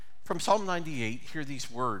From Psalm 98, hear these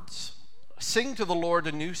words. Sing to the Lord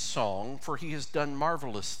a new song, for he has done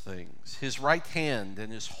marvelous things. His right hand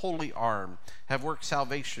and his holy arm have worked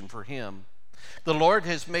salvation for him. The Lord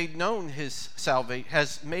has made his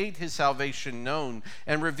salvation known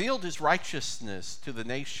and revealed his righteousness to the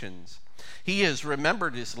nations. He has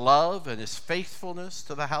remembered his love and his faithfulness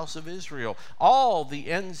to the house of Israel. All the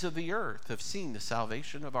ends of the earth have seen the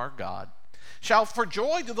salvation of our God. Shout for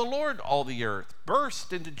joy to the Lord, all the earth.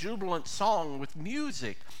 Burst into jubilant song with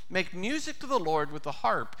music. Make music to the Lord with the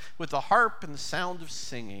harp and the sound of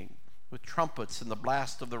singing, with trumpets and the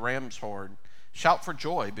blast of the ram's horn. Shout for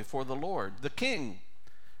joy before the Lord, the King.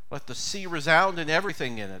 Let the sea resound and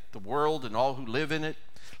everything in it, the world and all who live in it.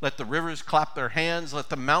 Let the rivers clap their hands. Let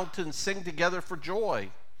the mountains sing together for joy.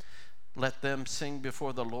 Let them sing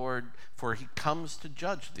before the Lord, for he comes to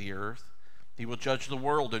judge the earth. He will judge the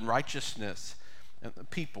world in righteousness and the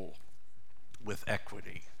people with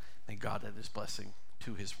equity. May God add his blessing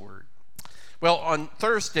to his word. Well, on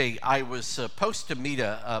Thursday, I was supposed to meet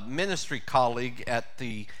a ministry colleague at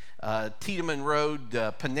the Tiedemann Road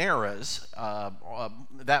Panera's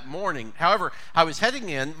that morning. However, I was heading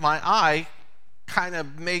in. My eye kind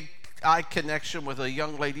of made eye connection with a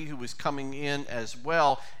young lady who was coming in as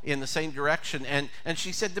well in the same direction. And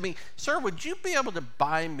she said to me, "Sir, would you be able to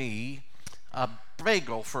buy me a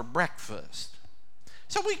bagel for breakfast?"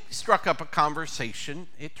 So we struck up a conversation.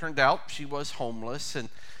 It turned out she was homeless, and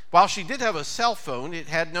while she did have a cell phone, it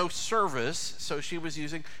had no service, so she was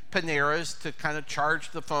using Panera's to kind of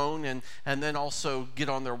charge the phone and then also get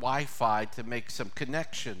on their Wi-Fi to make some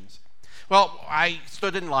connections. Well, I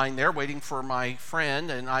stood in line there waiting for my friend,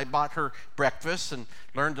 and I bought her breakfast and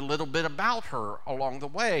learned a little bit about her along the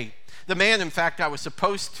way. The man, in fact, I was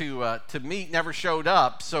supposed to meet never showed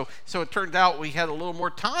up, so it turned out we had a little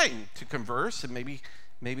more time to converse, and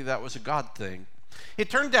maybe that was a God thing. It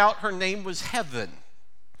turned out her name was Heaven.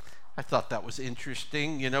 I thought that was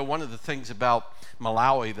interesting. You know, one of the things about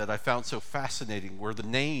Malawi that I found so fascinating were the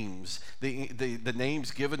names. The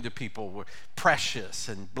names given to people were precious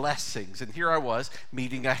and blessings. And here I was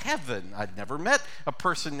meeting a Heaven. I'd never met a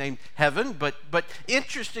person named Heaven, but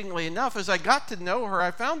interestingly enough, as I got to know her,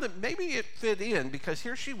 I found that maybe it fit in because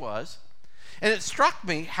here she was. And it struck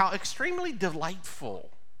me how extremely delightful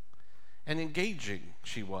and engaging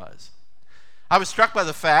she was. I was struck by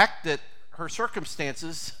the fact that her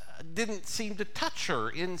circumstances didn't seem to touch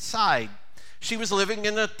her inside. She was living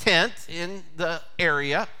in a tent in the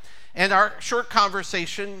area, and our short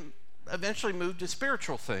conversation eventually moved to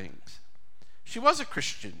spiritual things. She was a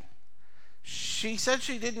Christian. She said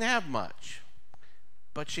she didn't have much,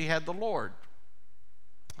 but she had the Lord,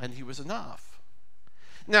 and he was enough.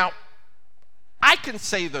 Now, I can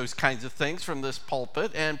say those kinds of things from this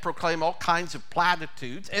pulpit and proclaim all kinds of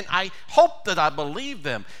platitudes, and I hope that I believe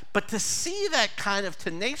them. But to see that kind of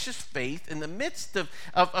tenacious faith in the midst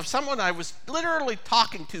of someone I was literally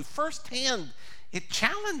talking to firsthand, it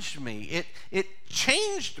challenged me. It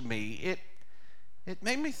changed me. It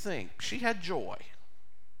made me think. She had joy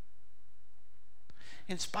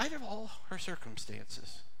in spite of all her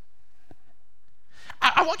circumstances.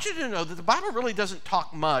 I want you to know that the Bible really doesn't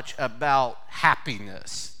talk much about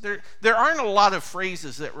happiness. There aren't a lot of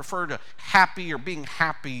phrases that refer to happy or being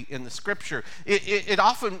happy in the Scripture. It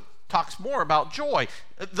often talks more about joy.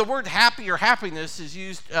 The word happy or happiness is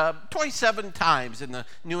used 27 times in the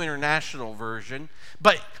New International Version,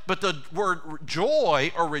 but the word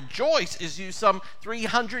joy or rejoice is used some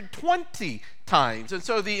 320 times. And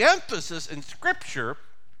so the emphasis in Scripture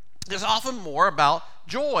is often more about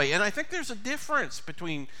joy. And I think there's a difference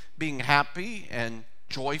between being happy and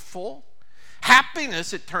joyful.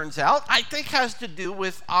 Happiness, it turns out, I think has to do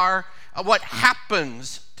with what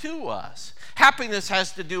happens to us. Happiness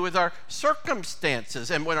has to do with our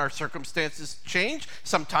circumstances. And when our circumstances change,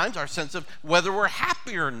 sometimes our sense of whether we're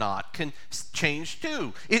happy or not can change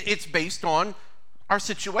too. It's based on our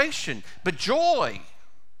situation. But joy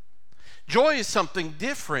is something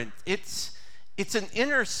different. It's an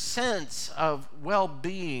inner sense of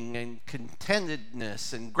well-being and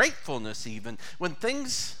contentedness and gratefulness even when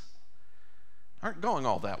things aren't going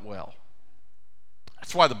all that well.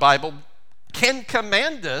 That's why the Bible can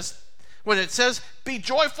command us when it says, be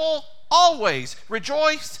joyful always,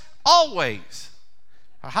 rejoice always.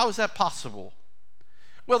 How is that possible?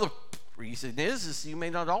 Well, the reason is you may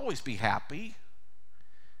not always be happy,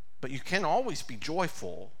 but you can always be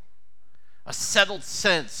joyful. A settled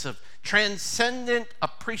sense of transcendent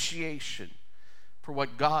appreciation for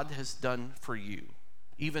what God has done for you,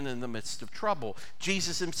 even in the midst of trouble.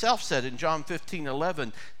 Jesus himself said in John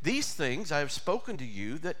 15:11, "These things I have spoken to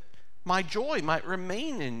you that my joy might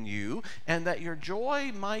remain in you, and that your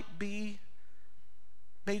joy might be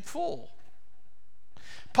made full.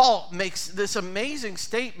 Paul makes this amazing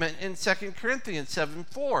statement in 2 Corinthians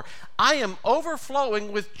 7:4. I am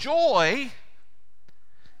overflowing with joy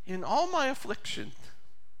in all my affliction.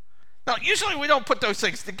 Now, usually we don't put those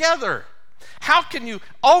things together. How can you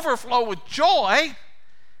overflow with joy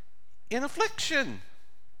in affliction?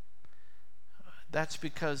 That's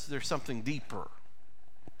because there's something deeper.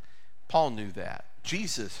 Paul knew that.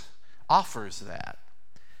 Jesus offers that.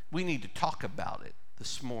 We need to talk about it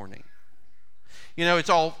this morning. You know, it's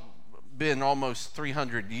all been almost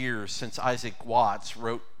 300 years since Isaac Watts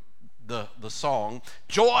wrote the song,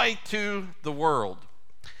 Joy to the World.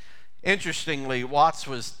 Interestingly, Watts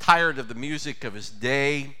was tired of the music of his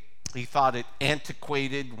day. He thought it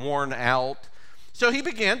antiquated, worn out. So he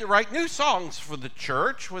began to write new songs for the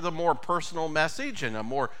church with a more personal message and a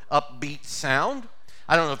more upbeat sound.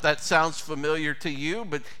 I don't know if that sounds familiar to you,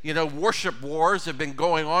 but you know, worship wars have been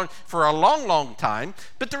going on for a long, long time.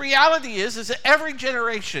 But the reality is that every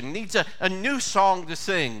generation needs a new song to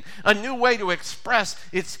sing, a new way to express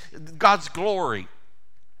God's glory.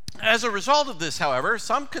 As a result of this, however,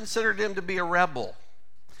 some considered him to be a rebel.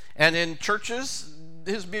 And in churches,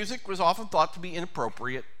 his music was often thought to be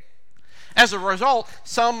inappropriate. As a result,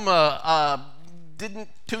 some didn't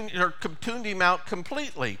tuned him out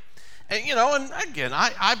completely. And, you know, and again,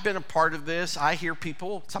 I've been a part of this. I hear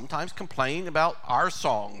people sometimes complain about our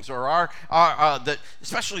songs or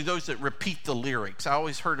especially those that repeat the lyrics. I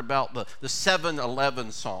always heard about the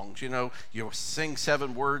 7-11 songs. You know, you sing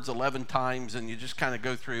 7 words 11 times and you just kind of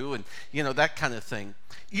go through and, you know, that kind of thing.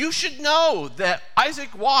 You should know that Isaac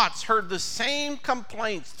Watts heard the same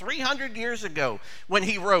complaints 300 years ago when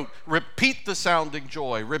he wrote, repeat the sounding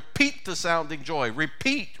joy, repeat the sounding joy,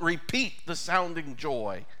 repeat the sounding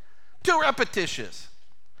joy. Too repetitious.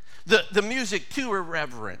 The music too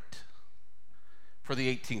irreverent for the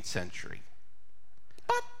 18th century.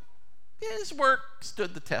 But his work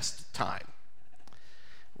stood the test of time.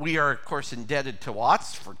 We are, of course, indebted to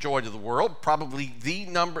Watts for Joy to the World, probably the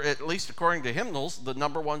number, at least according to hymnals, the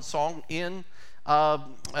number one song in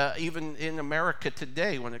even in America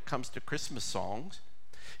today when it comes to Christmas songs.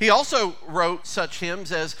 He also wrote such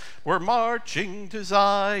hymns as, we're marching to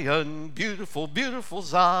Zion, beautiful, beautiful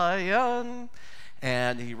Zion.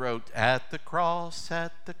 And he wrote, at the cross,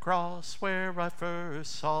 where I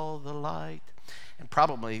first saw the light. And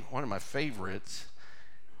probably one of my favorites,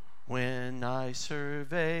 when I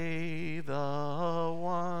survey the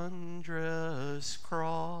wondrous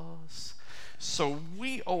cross. So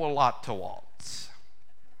we owe a lot to Watts.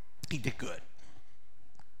 He did good.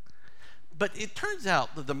 But it turns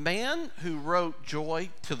out that the man who wrote Joy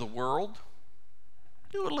to the World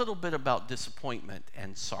knew a little bit about disappointment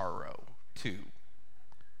and sorrow, too.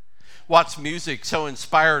 Watts' music so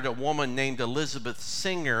inspired a woman named Elizabeth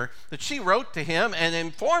Singer that she wrote to him and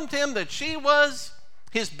informed him that she was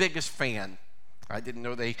his biggest fan. I didn't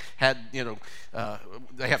know they had, they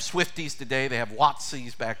have Swifties today. They have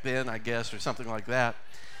Wattsies back then, I guess, or something like that.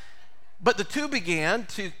 But the two began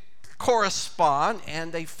to correspond,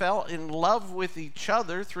 and they fell in love with each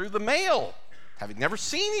other through the mail, having never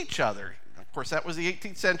seen each other. Of course, that was the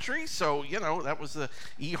 18th century, so, that was the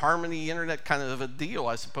eHarmony internet kind of a deal,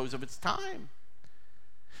 I suppose, of its time.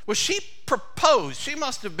 Well, she proposed. She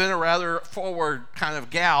must have been a rather forward kind of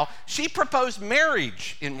gal. She proposed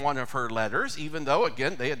marriage in one of her letters, even though,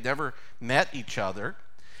 again, they had never met each other.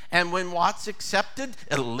 And when Watts accepted,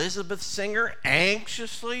 Elizabeth Singer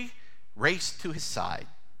anxiously raced to his side.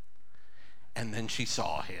 And then she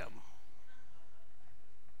saw him.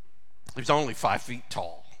 He was only 5 feet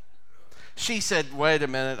tall. She said, wait a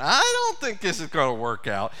minute, I don't think this is going to work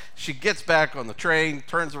out. She gets back on the train,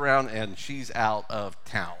 turns around, and she's out of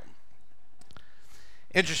town.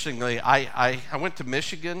 Interestingly, I went to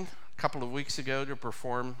Michigan a couple of weeks ago to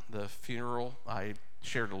perform the funeral. I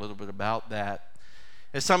shared a little bit about that.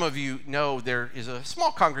 As some of you know, there is a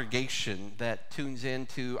small congregation that tunes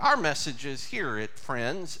into our messages here at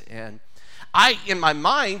Friends, and I, in my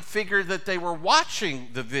mind, figured that they were watching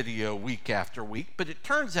the video week after week, but it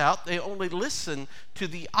turns out they only listen to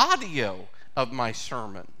the audio of my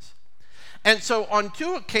sermons. And so on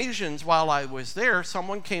 2 occasions while I was there,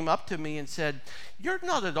 someone came up to me and said, you're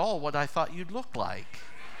not at all what I thought you'd look like.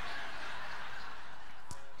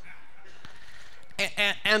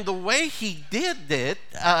 And the way he did it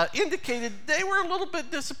indicated they were a little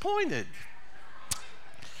bit disappointed.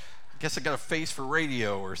 Guess I got a face for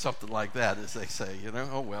radio or something like that, as they say,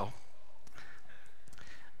 oh well.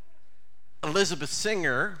 Elizabeth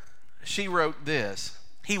Singer, she wrote this.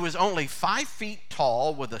 He was only 5 feet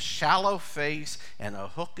tall with a shallow face and a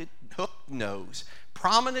hooked hooked nose,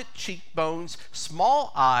 prominent cheekbones,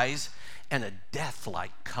 small eyes, and a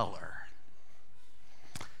death-like color.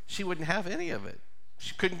 She wouldn't have any of it.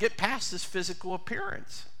 She couldn't get past his physical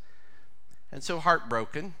appearance. And so,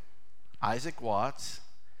 heartbroken, Isaac Watts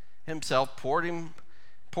himself poured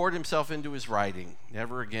himself into his writing,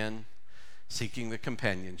 never again seeking the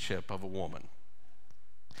companionship of a woman.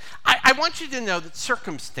 I want you to know that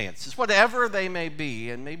circumstances, whatever they may be,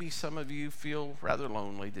 and maybe some of you feel rather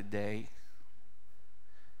lonely today,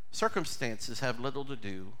 circumstances have little to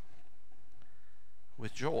do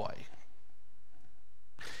with joy.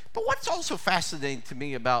 But what's also fascinating to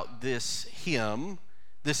me about this hymn,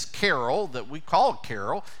 this carol that we call a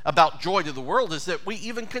carol about joy to the world, is that we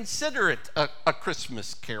even consider it a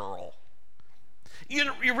Christmas carol.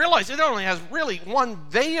 You realize it only has really one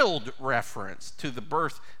veiled reference to the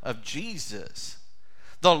birth of Jesus.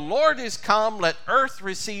 The Lord is come, let earth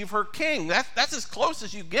receive her King. That's as close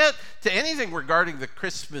as you get to anything regarding the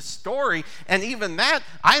Christmas story. And even that,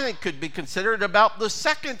 I think, could be considered about the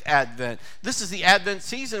second Advent. This is the Advent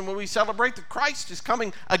season when we celebrate that Christ is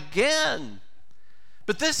coming again.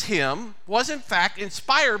 But this hymn was, in fact,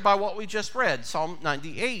 inspired by what we just read, Psalm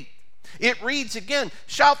 98. It reads again,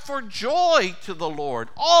 "Shout for joy to the Lord,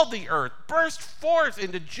 all the earth. Burst forth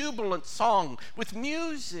into jubilant song with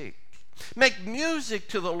music. Make music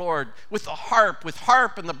to the Lord with harp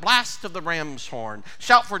and the blast of the ram's horn.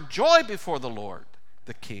 Shout for joy before the Lord,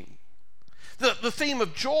 the King." The theme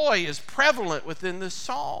of joy is prevalent within this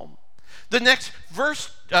psalm. The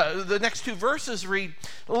next two verses read,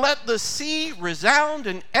 "Let the sea resound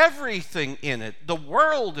and everything in it, the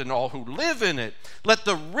world and all who live in it. Let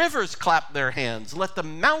the rivers clap their hands. Let the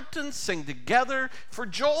mountains sing together for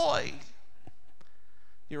joy."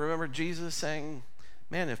 You remember Jesus saying,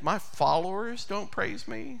 "Man, if my followers don't praise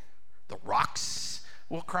me, the rocks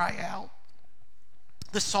will cry out."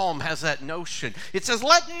 The psalm has that notion. It says,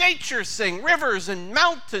 let nature sing, rivers and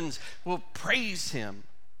mountains will praise him.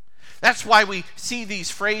 That's why we see these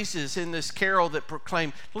phrases in this carol that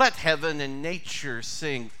proclaim, let heaven and nature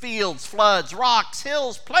sing, fields, floods, rocks,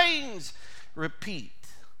 hills, plains, repeat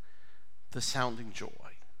the sounding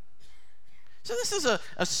joy. So this is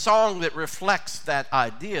a song that reflects that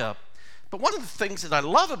idea. But one of the things that I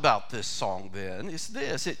love about this song then is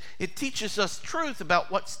this. It teaches us truth about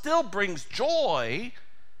what still brings joy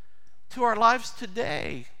to our lives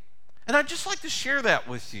today. And I'd just like to share that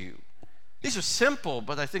with you. These are simple,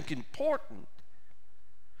 but I think important.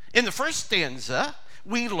 In the first stanza,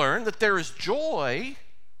 we learn that there is joy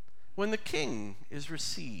when the King is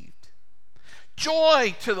received.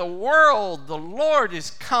 Joy to the world, the Lord is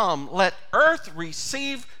come. Let earth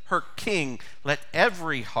receive her King. Let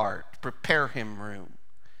every heart prepare him room,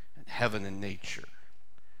 and heaven and nature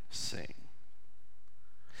sing.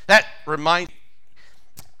 That reminds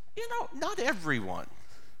not everyone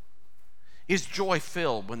is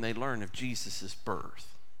joy-filled when they learn of Jesus'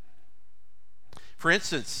 birth. For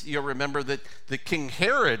instance, you'll remember that King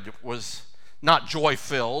Herod was not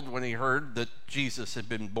joy-filled when he heard that Jesus had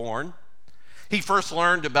been born. He first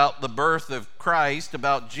learned about the birth of Christ,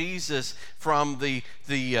 about Jesus, from the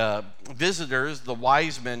visitors, the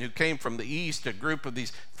wise men who came from the east, a group of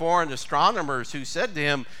these foreign astronomers who said to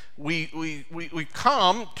him, we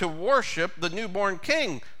come to worship the newborn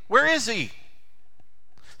king. Where is he?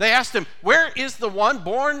 They asked him, where is the one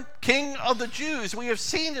born King of the Jews? We have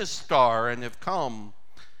seen his star and have come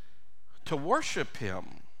to worship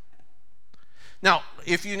him. Now,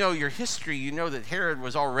 if you know your history, you know that Herod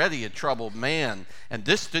was already a troubled man, and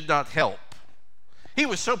this did not help. He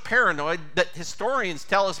was so paranoid that historians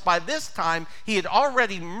tell us by this time he had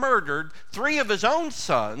already murdered 3 of his own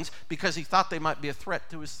sons because he thought they might be a threat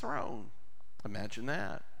to his throne. Imagine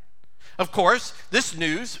that. Of course, this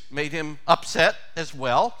news made him upset as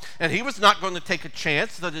well, and he was not going to take a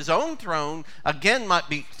chance that his own throne again might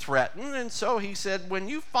be threatened, and so he said, when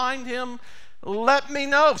you find him, let me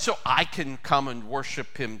know so I can come and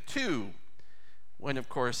worship him too. When, of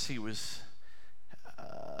course, he was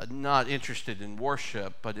not interested in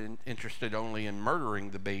worship, but interested only in murdering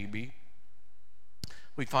the baby.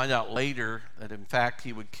 We find out later that, in fact,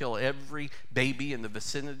 he would kill every baby in the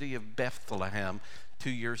vicinity of Bethlehem 2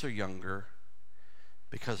 years or younger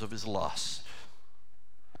because of his lust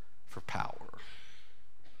for power.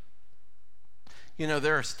 You know,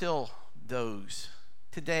 there are still those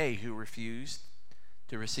today who refuse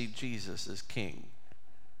to receive Jesus as king.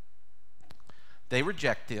 They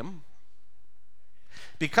reject him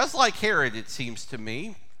because, like Herod, it seems to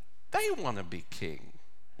me, they want to be king.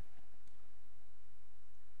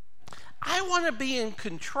 I want to be in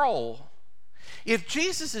control. If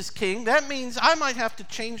Jesus is king, that means I might have to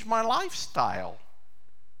change my lifestyle.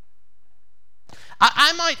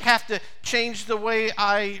 I might have to change the way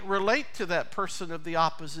I relate to that person of the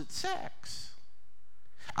opposite sex.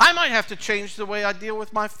 I might have to change the way I deal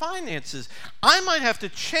with my finances. I might have to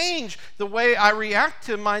change the way I react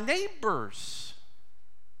to my neighbors.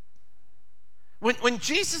 When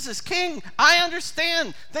Jesus is king, I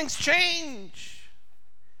understand things change.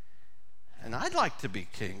 And I'd like to be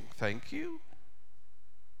king, thank you.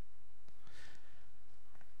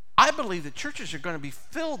 I believe that churches are going to be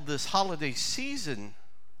filled this holiday season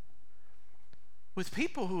with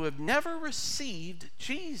people who have never received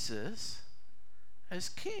Jesus as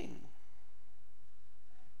king.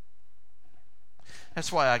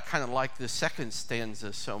 That's why I kind of like this second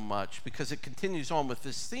stanza so much, because it continues on with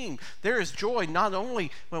this theme. There is joy not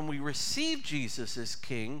only when we receive Jesus as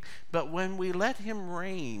king, but when we let him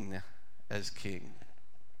reign as king.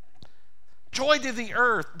 Joy to the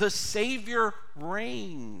earth, the Savior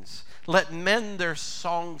reigns. Let men their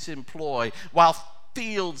songs employ, while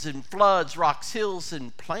fields and floods, rocks, hills,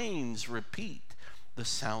 and plains repeat the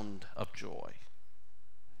sound of joy.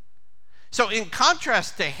 So in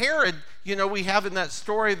contrast to Herod, we have in that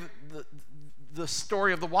story the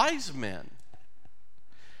story of the wise men.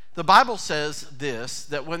 The Bible says this,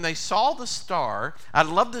 that when they saw the star, I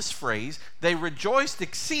love this phrase, they rejoiced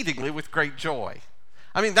exceedingly with great joy.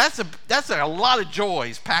 I mean, that's a lot of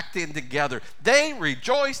joys packed in together. They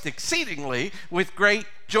rejoiced exceedingly with great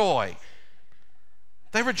joy.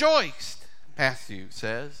 They rejoiced, Matthew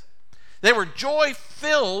says. They were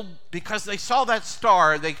joy-filled because they saw that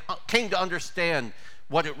star. They came to understand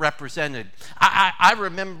what it represented. I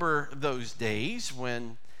remember those days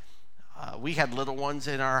when we had little ones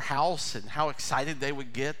in our house and how excited they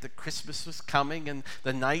would get that Christmas was coming, and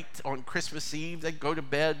the night on Christmas Eve they'd go to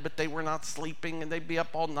bed but they were not sleeping and they'd be up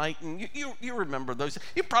all night, and you remember those.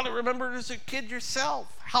 You probably remember it as a kid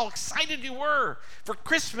yourself, how excited you were for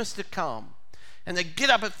Christmas to come, and they'd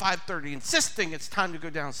get up at 5:30 insisting it's time to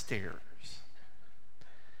go downstairs.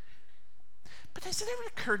 But has it ever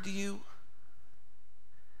occurred to you,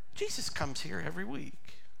 Jesus comes here every week?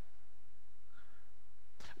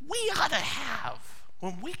 We ought to have,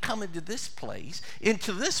 when we come into this place,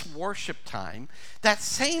 into this worship time, that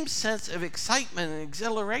same sense of excitement and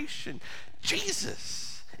exhilaration.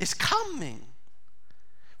 Jesus is coming.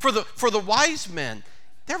 For the wise men,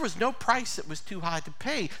 there was no price that was too high to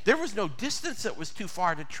pay. There was no distance that was too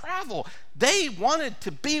far to travel. They wanted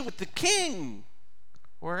to be with the king,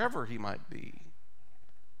 wherever he might be.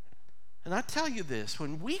 And I tell you this,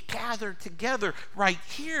 when we gather together right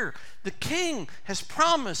here, the king has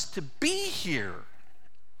promised to be here.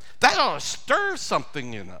 That ought to stir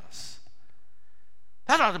something in us.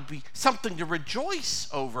 That ought to be something to rejoice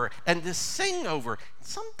over and to sing over.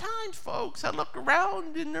 Sometimes, folks, I look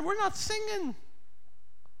around and we're not singing.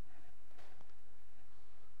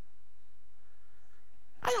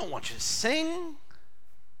 I don't want you to sing.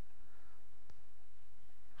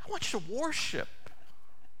 I want you to worship.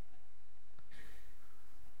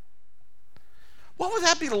 What would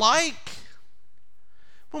that be like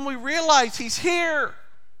when we realize he's here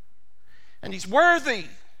and he's worthy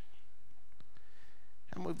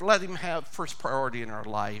and we've let him have first priority in our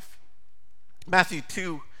life? Matthew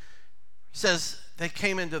 2 says they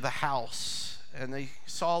came into the house and they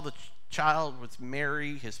saw the child with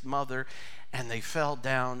Mary, his mother, and they fell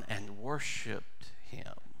down and worshiped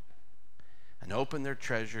him. And opened their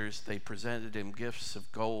treasures. They presented him gifts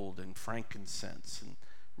of gold and frankincense and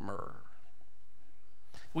myrrh.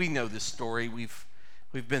 We know this story. We've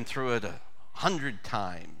been through it 100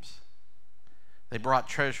 times. They brought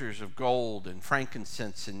treasures of gold and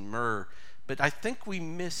frankincense and myrrh. But I think we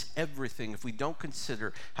miss everything if we don't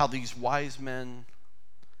consider how these wise men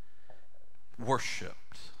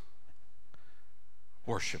worshipped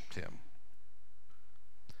him.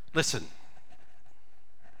 Listen,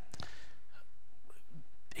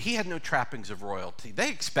 he had no trappings of royalty. They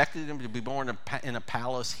expected him to be born in a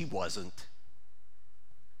palace. He wasn't.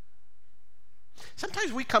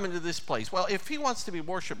 Sometimes we come into this place, well, if he wants to be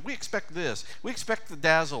worshiped, we expect this. We expect the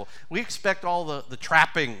dazzle. We expect all the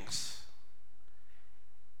trappings.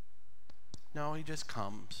 No, he just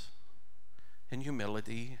comes in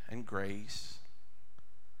humility and grace.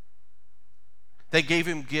 They gave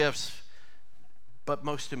him gifts, but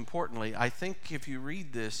most importantly, I think if you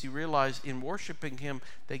read this, you realize in worshiping him,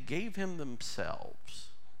 they gave him themselves.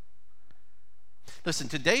 Listen,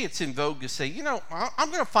 today it's in vogue to say,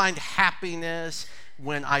 I'm going to find happiness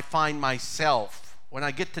when I find myself, when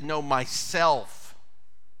I get to know myself.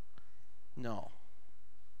 No.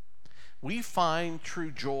 We find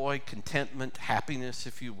true joy, contentment, happiness,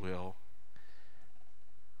 if you will,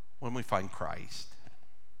 when we find Christ.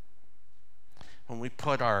 When we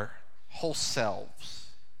put our whole selves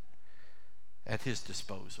at his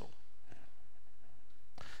disposal.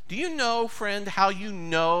 Do you know, friend, how you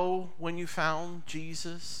know when you found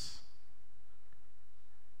Jesus?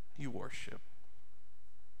 You worship.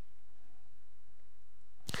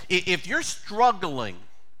 If you're struggling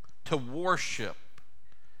to worship,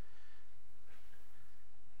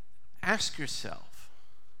 ask yourself,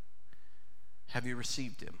 have you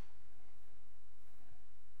received him?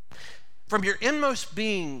 From your inmost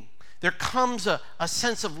being, there comes a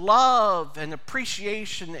sense of love and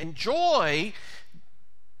appreciation and joy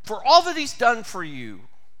for all that he's done for you,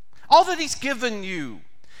 all that he's given you.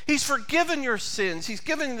 He's forgiven your sins. He's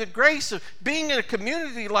given you the grace of being in a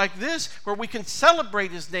community like this where we can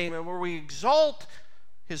celebrate his name and where we exalt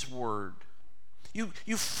his word.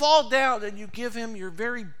 You fall down and you give him your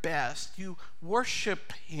very best. You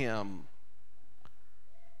worship him.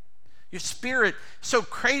 Your spirit so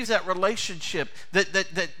craves that relationship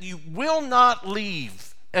that you will not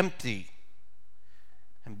leave empty.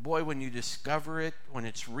 And boy, when you discover it, when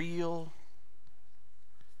it's real,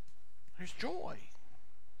 there's joy.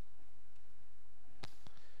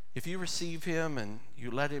 If you receive him and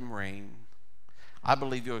you let him reign, I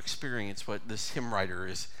believe you'll experience what this hymn writer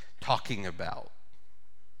is talking about.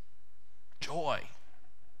 Joy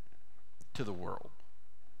to the world.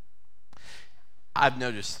 I've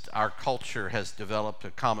noticed our culture has developed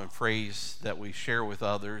a common phrase that we share with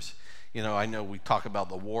others. You know, I know we talk about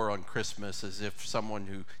the war on Christmas as if someone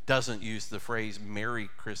who doesn't use the phrase Merry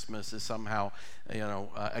Christmas is somehow,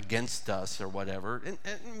 against us or whatever. And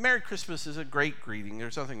Merry Christmas is a great greeting.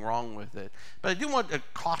 There's nothing wrong with it. But I do want to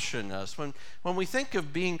caution us. When we think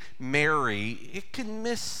of being merry, it can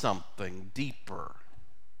miss something deeper.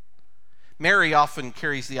 Merry often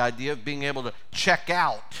carries the idea of being able to check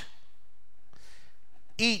out.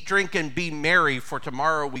 Eat, drink, and be merry, for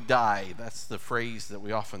tomorrow we die. That's the phrase that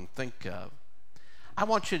we often think of. I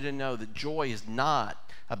want you to know that joy is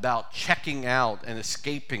not about checking out and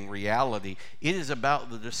escaping reality. It is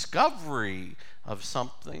about the discovery of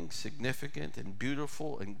something significant and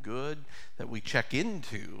beautiful and good that we check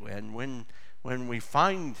into. And when we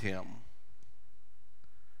find him,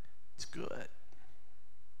 it's good.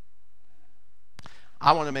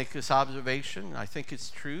 I want to make this observation. I think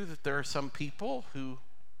it's true that there are some people who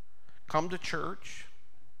come to church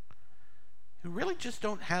who really just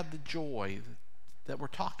don't have the joy that we're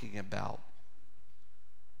talking about.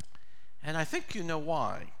 And I think you know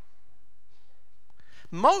why.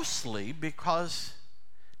 Mostly because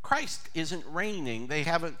Christ isn't reigning. They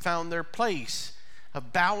haven't found their place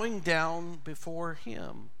of bowing down before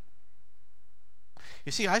him.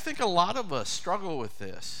 You see, I think a lot of us struggle with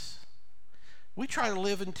this. We try to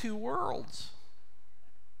live in two worlds.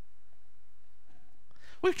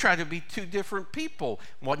 We try to be two different people.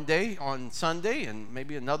 One day on Sunday and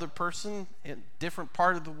maybe another person in a different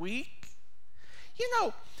part of the week. You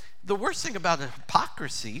know, the worst thing about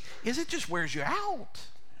hypocrisy is it just wears you out.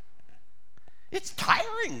 It's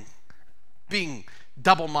tiring being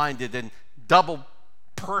double-minded and double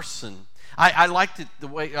person. I liked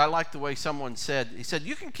the way someone said. He said,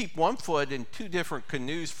 you can keep one foot in two different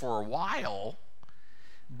canoes for a while,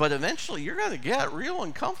 but eventually you're going to get real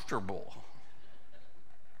uncomfortable.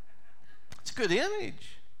 It's a good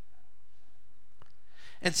image.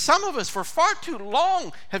 And some of us, for far too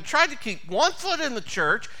long, have tried to keep one foot in the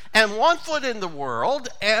church and one foot in the world,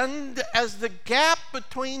 and as the gap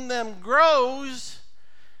between them grows,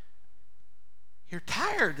 you're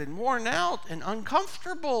tired and worn out and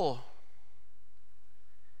uncomfortable.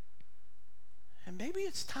 And maybe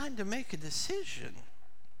it's time to make a decision.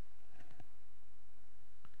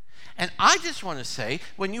 And I just want to say,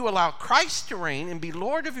 when you allow Christ to reign and be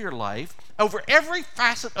Lord of your life over every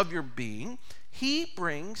facet of your being, he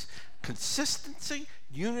brings consistency,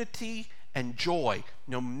 unity, and joy,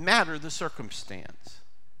 no matter the circumstance.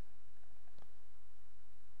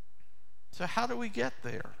 So how do we get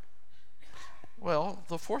there? Well,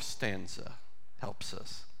 the fourth stanza helps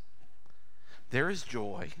us. There is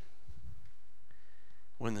joy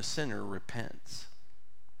when the sinner repents.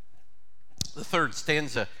 The third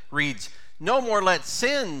stanza reads, no more let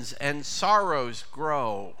sins and sorrows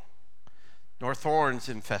grow, nor thorns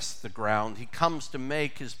infest the ground. He comes to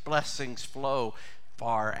make his blessings flow,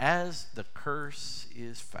 far as the curse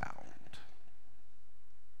is found.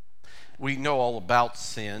 We know all about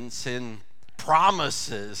sin. Sin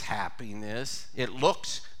promises happiness. It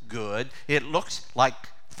looks good. It looks like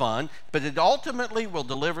fun, but it ultimately will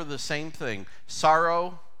deliver the same thing,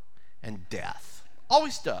 sorrow and death.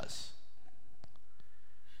 Always does.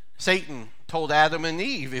 Satan told Adam and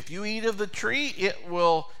Eve, if you eat of the tree, it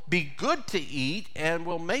will be good to eat and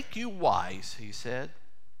will make you wise, he said.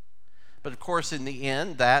 But of course, in the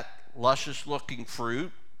end, that luscious looking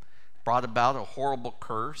fruit brought about a horrible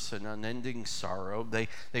curse and unending sorrow. They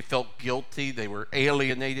felt guilty. They were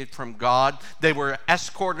alienated from God. They were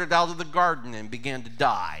escorted out of the garden and began to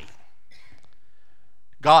die.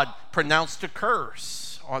 God pronounced a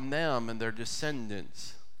curse on them and their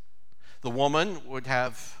descendants. The woman would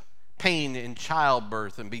have pain in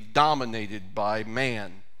childbirth and be dominated by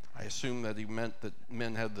man. I assume that he meant that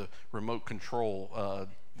men had the remote control, of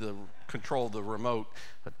the remote,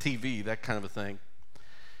 TV, that kind of a thing.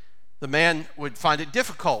 The man would find it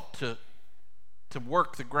difficult to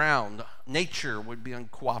work the ground. Nature would be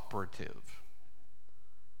uncooperative.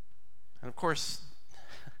 And of course,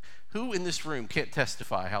 who in this room can't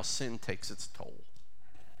testify how sin takes its toll?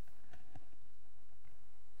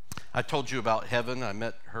 I told you about Heaven. I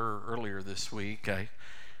met her earlier this week. I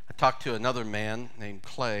talked to another man named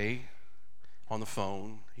Clay on the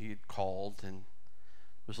phone. He had called and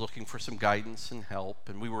was looking for some guidance and help,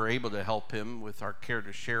 and we were able to help him with our Care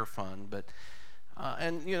to Share fund. But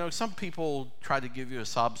and you know, some people try to give you a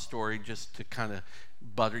sob story just to kind of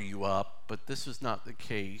butter you up, but this was not the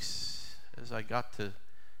case. As I got to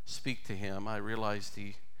speak to him, I realized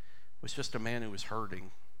he was just a man who was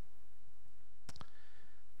hurting.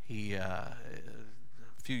 He a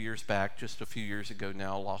few years back, just a few years ago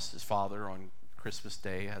now, lost his father on Christmas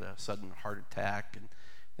Day, had a sudden heart attack, and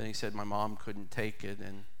then he said my mom couldn't take it,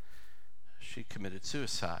 and she committed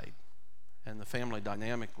suicide. And the family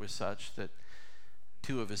dynamic was such that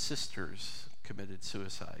two of his sisters committed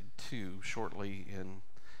suicide too, shortly in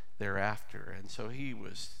thereafter. And so he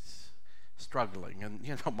was struggling. And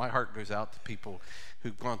you know, my heart goes out to people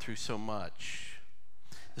who've gone through so much.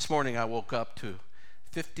 This morning I woke up to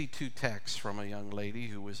 52 texts from a young lady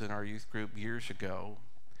who was in our youth group years ago.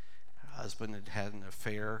 Her husband had had an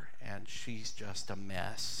affair, and she's just a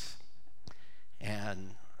mess.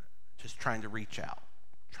 And just trying to reach out,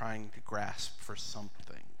 trying to grasp for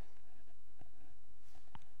something.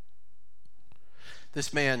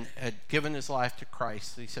 This man had given his life to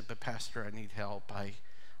Christ. He said, but Pastor, I need help.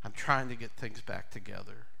 I'm trying to get things back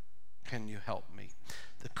together. Can you help me?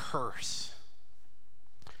 The curse,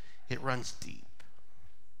 it runs deep.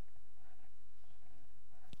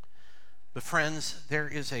 But friends, there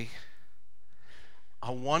is a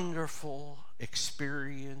wonderful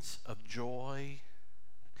experience of joy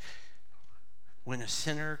when a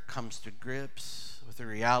sinner comes to grips with the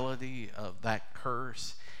reality of that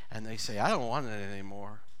curse and they say, I don't want it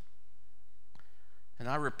anymore. And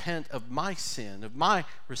I repent of my sin, of my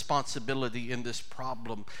responsibility in this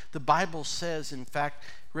problem. The Bible says, in fact,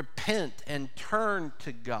 repent and turn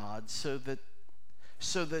to God so that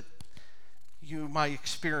you might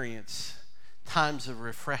experience times of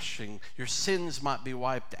refreshing. Your sins might be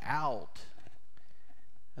wiped out,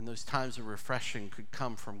 and those times of refreshing could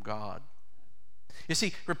come from God. You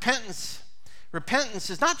see, repentance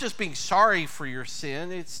is not just being sorry for your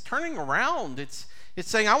sin. It's turning around. It's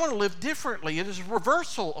saying, I want to live differently. It is a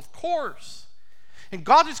reversal, of course. And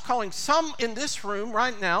God is calling some in this room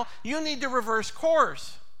right now, you need to reverse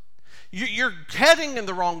course. You're heading in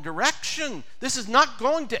the wrong direction. This is not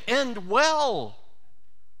going to end well.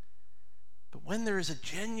 But when there is a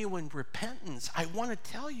genuine repentance, I want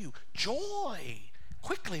to tell you, joy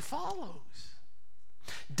quickly follows.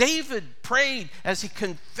 David prayed as he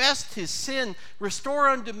confessed his sin, restore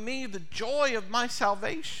unto me the joy of my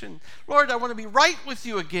salvation. Lord, I want to be right with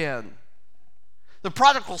you again. The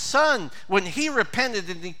prodigal son, when he repented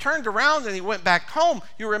and he turned around and he went back home,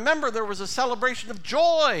 you remember there was a celebration of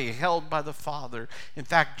joy held by the Father. In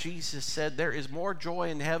fact, Jesus said there is more joy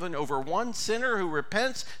in heaven over one sinner who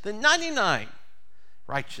repents than 99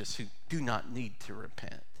 righteous who do not need to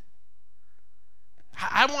repent.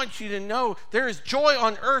 I want you to know there is joy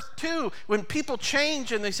on earth too when people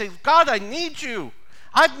change and they say, God, I need you.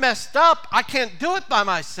 I've messed up. I can't do it by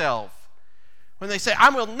myself. When they say, I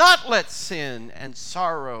will not let sin and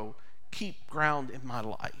sorrow keep ground in my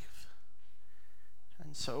life.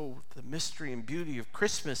 And so the mystery and beauty of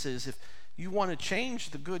Christmas is, if you want to change,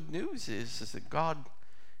 the good news is that God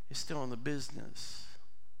is still in the business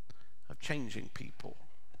of changing people.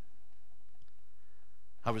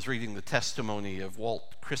 I was reading the testimony of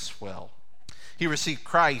Walt Criswell. He received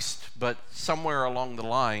Christ, but somewhere along the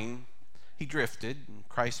line, he drifted, and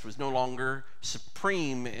Christ was no longer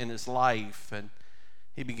supreme in his life, and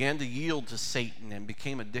he began to yield to Satan and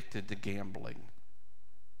became addicted to gambling.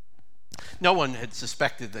 No one had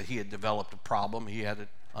suspected that he had developed a problem. He had it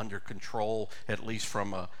under control, at least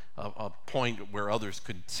from a point where others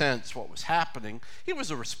could sense what was happening. He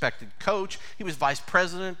was a respected coach. He was vice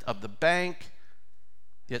president of the bank.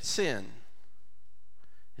 Yet sin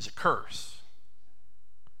is a curse.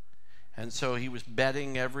 And so he was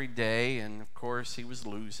betting every day, and of course he was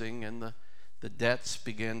losing, and the debts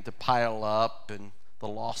began to pile up, and the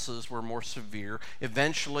losses were more severe.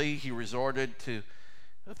 Eventually he resorted to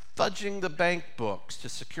fudging the bank books to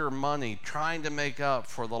secure money, trying to make up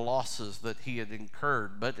for the losses that he had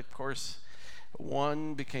incurred. But of course,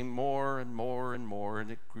 one became more and more and more,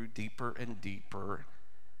 and it grew deeper and deeper.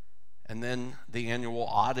 And then the annual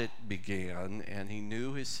audit began, and he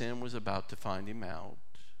knew his sin was about to find him out.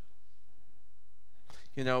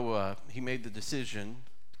 He made the decision.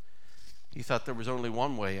 He thought there was only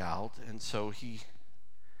one way out, and so he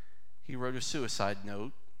wrote a suicide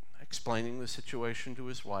note explaining the situation to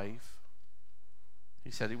his wife.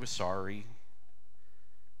 He said he was sorry.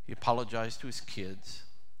 He apologized to his kids,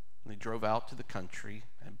 and he drove out to the country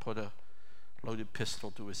and put a loaded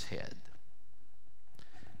pistol to his head.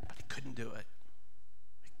 But he couldn't do it.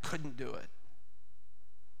 He couldn't do it.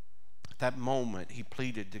 At that moment, he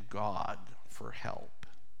pleaded to God for help.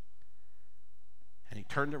 And he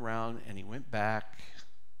turned around and he went back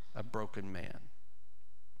a broken man.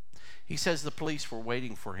 He says the police were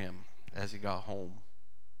waiting for him as he got home.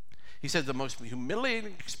 He said the most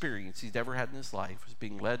humiliating experience he'd ever had in his life was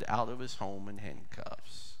being led out of his home in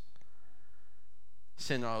handcuffs.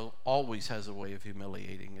 Sin always has a way of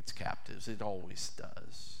humiliating its captives. It always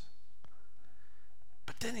does.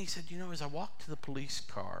 But then he said, as I walked to the police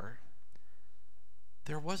car,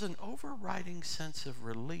 there was an overriding sense of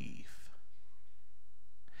relief.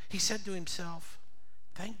 He said to himself,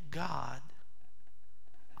 thank God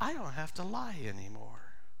I don't have to lie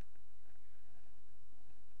anymore.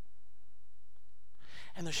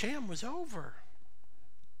 And the sham was over.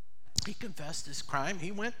 He confessed his crime.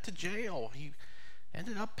 He went to jail. He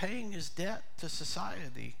ended up paying his debt to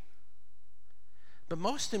society. But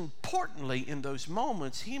most importantly, in those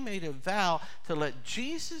moments, he made a vow to let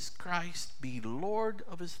Jesus Christ be Lord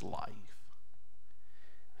of his life.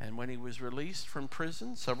 And when he was released from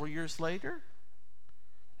prison several years later,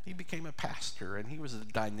 he became a pastor, and he was a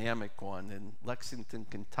dynamic one in Lexington,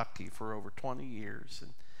 Kentucky for over 20 years.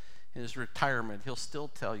 And in his retirement, he'll still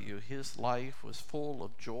tell you his life was full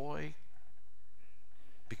of joy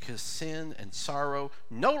because sin and sorrow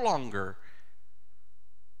no longer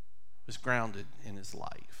was grounded in his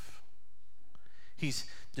life. He's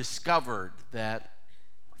discovered that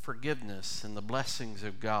forgiveness and the blessings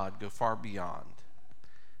of God go far beyond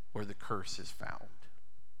where the curse is found.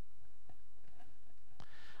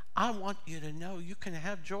 I want you to know you can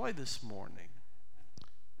have joy this morning,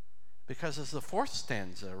 because as the fourth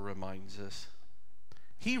stanza reminds us,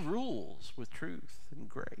 he rules with truth and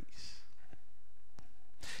grace.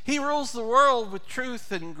 He rules the world with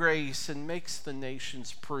truth and grace and makes the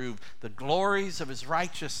nations prove the glories of his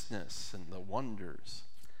righteousness and the wonders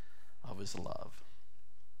of his love.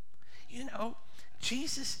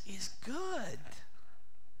 Jesus is good.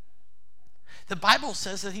 The Bible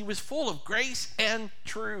says that he was full of grace and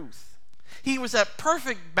truth. He was at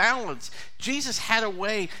perfect balance. Jesus had a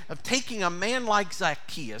way of taking a man like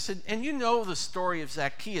Zacchaeus, and you know the story of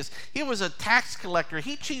Zacchaeus. He was a tax collector.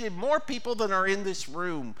 He cheated more people than are in this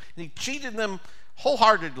room, and he cheated them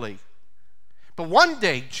wholeheartedly. But one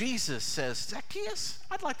day, Jesus says, Zacchaeus,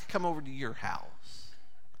 I'd like to come over to your house.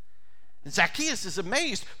 And Zacchaeus is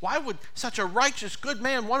amazed. Why would such a righteous, good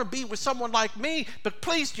man want to be with someone like me? But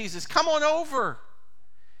please, Jesus, come on over.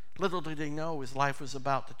 Little did he know his life was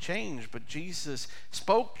about to change, but Jesus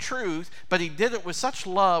spoke truth, but he did it with such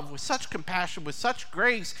love, with such compassion, with such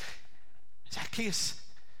grace. Zacchaeus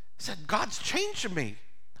said, God's changing me.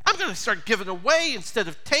 I'm going to start giving away instead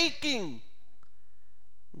of taking.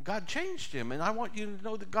 God changed him, and I want you to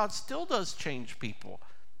know that God still does change people.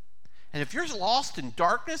 And if you're lost in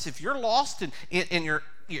darkness, if you're lost in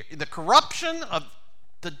the corruption of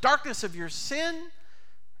the darkness of your sin,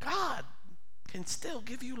 God can still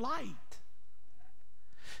give you light.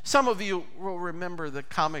 Some of you will remember the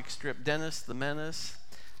comic strip Dennis the Menace.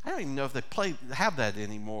 I don't even know if they have that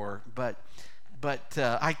anymore, but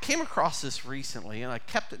I came across this recently, and I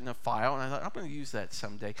kept it in a file, and I thought, I'm going to use that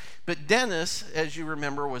someday. But Dennis, as you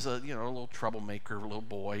remember, was a little troublemaker, little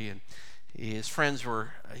boy, and he and his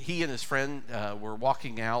friend were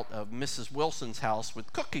walking out of Mrs. Wilson's house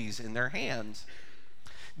with cookies in their hands.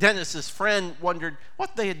 Dennis's friend wondered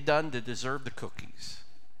what they had done to deserve the cookies.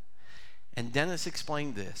 And Dennis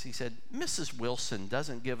explained this. He said, Mrs. Wilson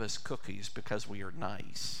doesn't give us cookies because we are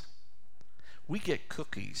nice. We get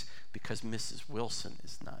cookies because Mrs. Wilson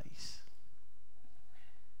is nice.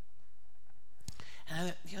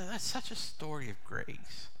 And that's such a story of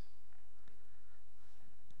grace.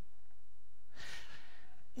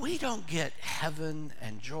 We don't get heaven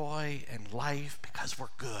and joy and life because we're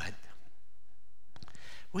good.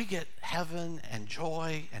 We get heaven and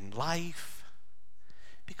joy and life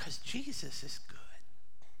because Jesus is good.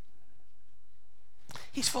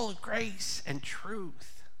 He's full of grace and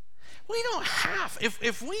truth. We don't have,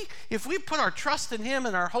 if we put our trust in him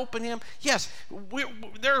and our hope in him, yes,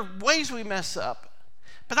 there are ways we mess up,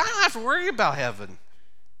 but I don't have to worry about heaven.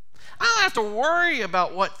 I don't have to worry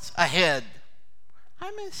about what's ahead.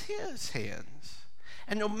 I'm in his hands.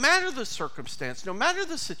 And no matter the circumstance, no matter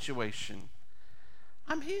the situation,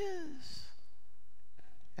 I'm his.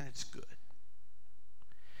 And it's good.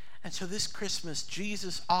 And so this Christmas,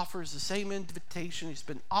 Jesus offers the same invitation he's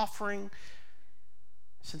been offering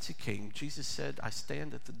since he came. Jesus said, I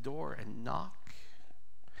stand at the door and knock.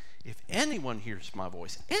 If anyone hears my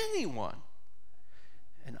voice, anyone,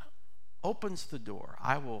 and opens the door,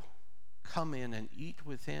 I will come in and eat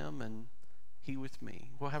with him and he with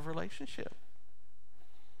me. We'll have a relationship.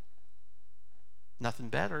 Nothing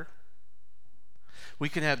better. We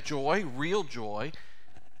can have joy, real joy,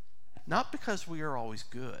 not because we are always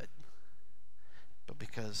good, but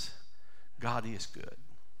because God is good,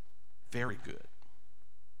 very good,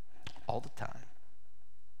 all the time.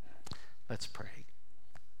 Let's pray.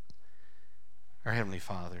 Our Heavenly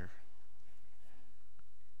Father,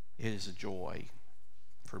 it is a joy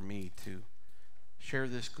for me to share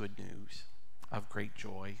this good news of great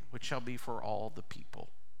joy, which shall be for all the people.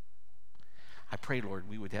 I pray, Lord,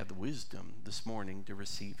 we would have the wisdom this morning to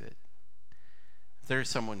receive it. If there is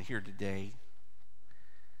someone here today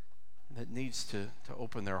that needs to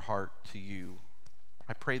open their heart to you,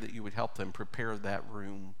 I pray that you would help them prepare that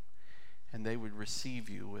room and they would receive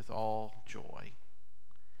you with all joy.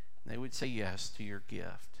 And they would say yes to your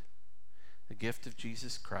gift, the gift of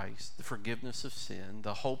Jesus Christ, the forgiveness of sin,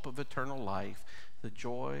 the hope of eternal life, the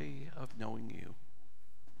joy of knowing you.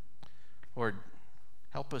 Lord,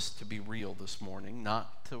 help us to be real this morning,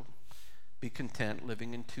 not to be content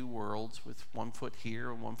living in two worlds with one foot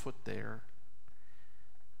here and one foot there.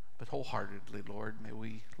 But wholeheartedly, Lord, may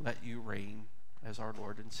we let you reign as our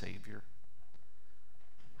Lord and Savior.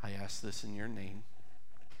 I ask this in your name.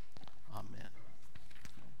 Amen.